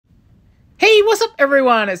What's up,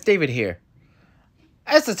 everyone? It's David here.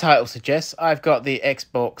 As the title suggests, I've got the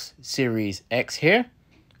Xbox Series X here,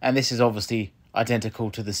 and this is obviously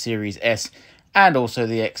identical to the Series S and also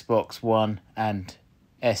the Xbox One and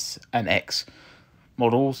S and X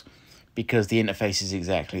models because the interface is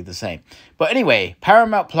exactly the same. But anyway,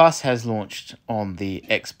 Paramount Plus has launched on the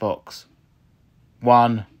Xbox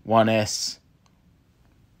One, One S,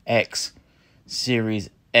 X, Series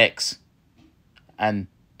X, and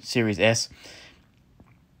Series S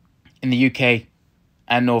in the UK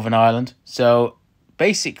and Northern Ireland. So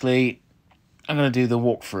basically, I'm going to do the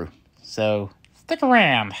walkthrough. So stick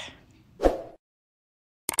around.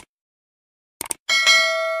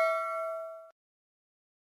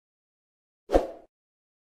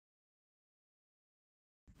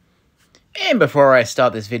 And before I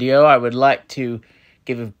start this video, I would like to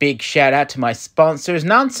give a big shout out to my sponsors.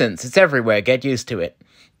 Nonsense, it's everywhere. Get used to it.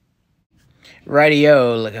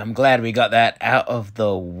 Rightio, look, I'm glad we got that out of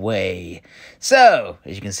the way. So,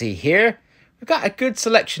 as you can see here, we've got a good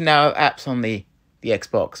selection now of apps on the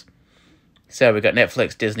Xbox. So we've got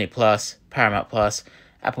Netflix, Disney Plus, Paramount Plus,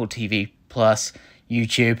 Apple TV Plus,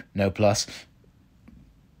 YouTube, no plus,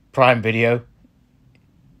 Prime Video,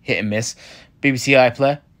 hit and miss, BBC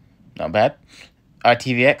iPlayer, not bad,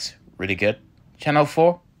 ITVX, really good, Channel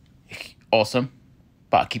 4, awesome,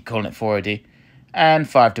 but I keep calling it 4OD, and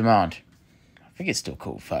 5 Demand. I think it's still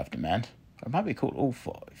called 5 Demand. Or it might be called All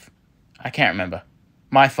 5. I can't remember.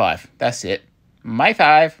 My 5. That's it. My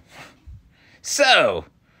 5. So,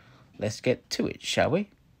 let's get to it, shall we?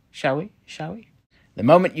 Shall we? Shall we? The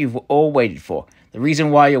moment you've all waited for. The reason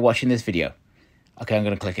why you're watching this video. Okay, I'm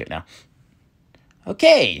going to click it now.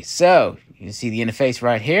 Okay, so, you can see the interface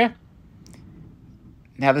right here.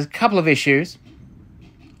 Now, there's a couple of issues.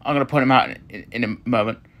 I'm going to point them out in a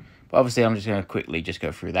moment. But obviously, I'm just going to quickly just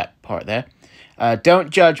go through that part there. Don't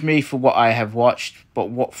judge me for what I have watched, but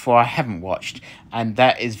what for I haven't watched. And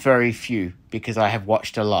that is very few, because I have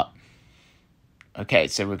watched a lot. Okay,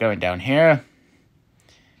 so we're going down here.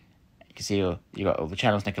 You can see you got all the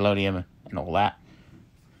channels, Nickelodeon, and all that.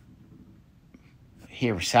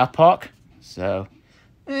 Here is South Park. So,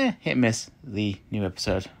 hit and miss the new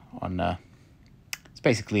episode on... it's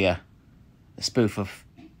basically a spoof of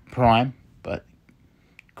Prime, but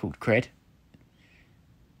called Cred.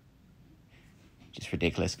 Just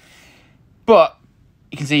ridiculous. But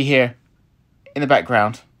you can see here in the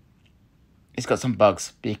background, it's got some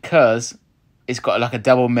bugs because it's got like a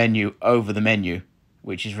double menu over the menu,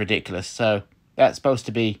 which is ridiculous. So that's supposed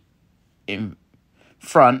to be in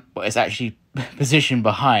front, but it's actually positioned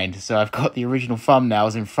behind. So I've got the original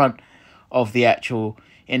thumbnails in front of the actual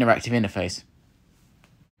interactive interface.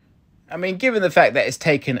 I mean, given the fact that it's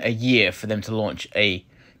taken a year for them to launch a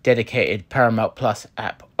dedicated Paramount Plus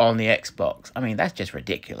app on the Xbox, I mean, that's just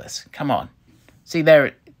ridiculous. Come on. See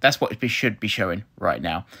there, that's what it should be showing right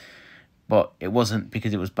now. But it wasn't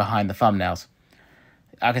because it was behind the thumbnails.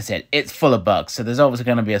 Like I said, it's full of bugs. So there's obviously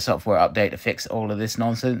going to be a software update to fix all of this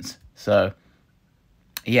nonsense. So,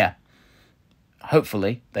 yeah.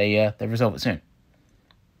 Hopefully, they resolve it soon.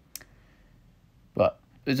 But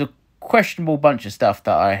there's a questionable bunch of stuff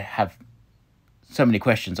that I have so many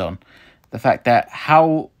questions on. The fact that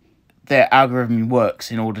how their algorithm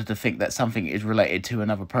works in order to think that something is related to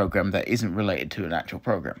another program that isn't related to an actual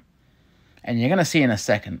program. And you're going to see in a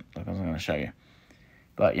second, like I'm going to show you.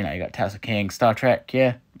 But, you know, you got House of Kings, Star Trek,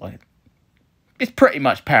 yeah. Like, it's pretty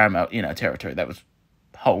much Paramount, you know, territory. That was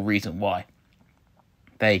the whole reason why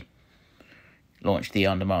they launched the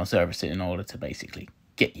on-demand service in order to basically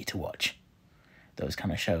get you to watch those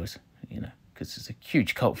kind of shows, you know, because there's a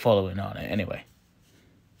huge cult following on it anyway.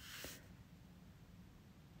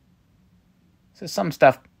 So some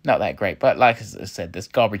stuff, not that great. But like I said, there's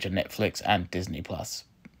garbage on Netflix and Disney Plus.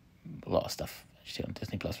 A lot of stuff actually on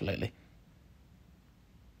Disney Plus lately.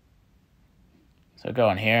 So go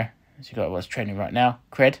on here. So you got what's trending right now.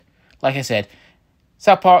 Cred. Like I said,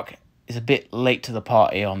 South Park is a bit late to the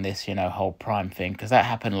party on this, you know, whole Prime thing. Because that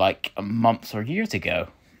happened like months or years ago.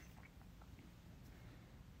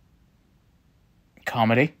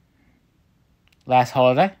 Comedy. Last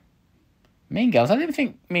Holiday. Mean Girls. I didn't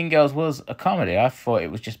think Mean Girls was a comedy. I thought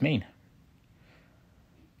it was just mean.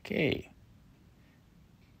 Okay.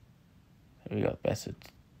 So we got best of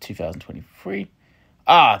 2023.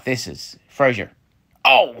 Ah, this is Frasier.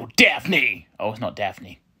 Oh, Daphne. Oh, it's not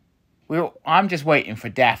Daphne. I'm just waiting for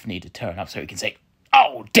Daphne to turn up so he can say,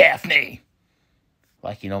 "Oh, Daphne,"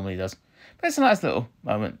 like he normally does. But it's a nice little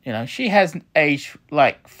moment, you know. She has aged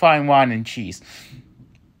like fine wine and cheese.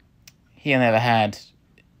 He, on the other hand,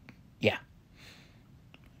 yeah.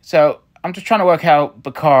 So I'm just trying to work out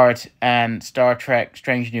Picard and Star Trek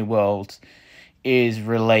Strange New Worlds is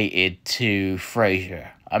related to Frasier.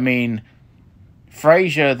 I mean,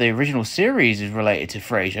 Frasier, the original series, is related to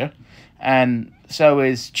Frasier, and so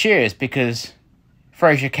is Cheers, because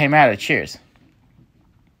Frasier came out of Cheers.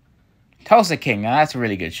 Tulsa King, now that's a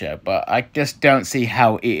really good show, but I just don't see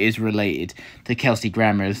how it is related to Kelsey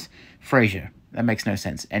Grammer's Frasier. That makes no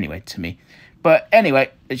sense anyway to me. But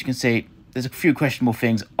anyway, as you can see, there's a few questionable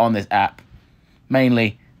things on this app,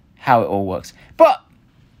 mainly how it all works. But,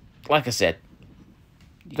 like I said,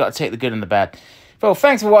 you got to take the good and the bad. Well,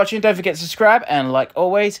 thanks for watching. Don't forget to subscribe, and like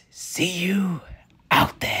always, see you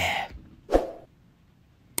out there.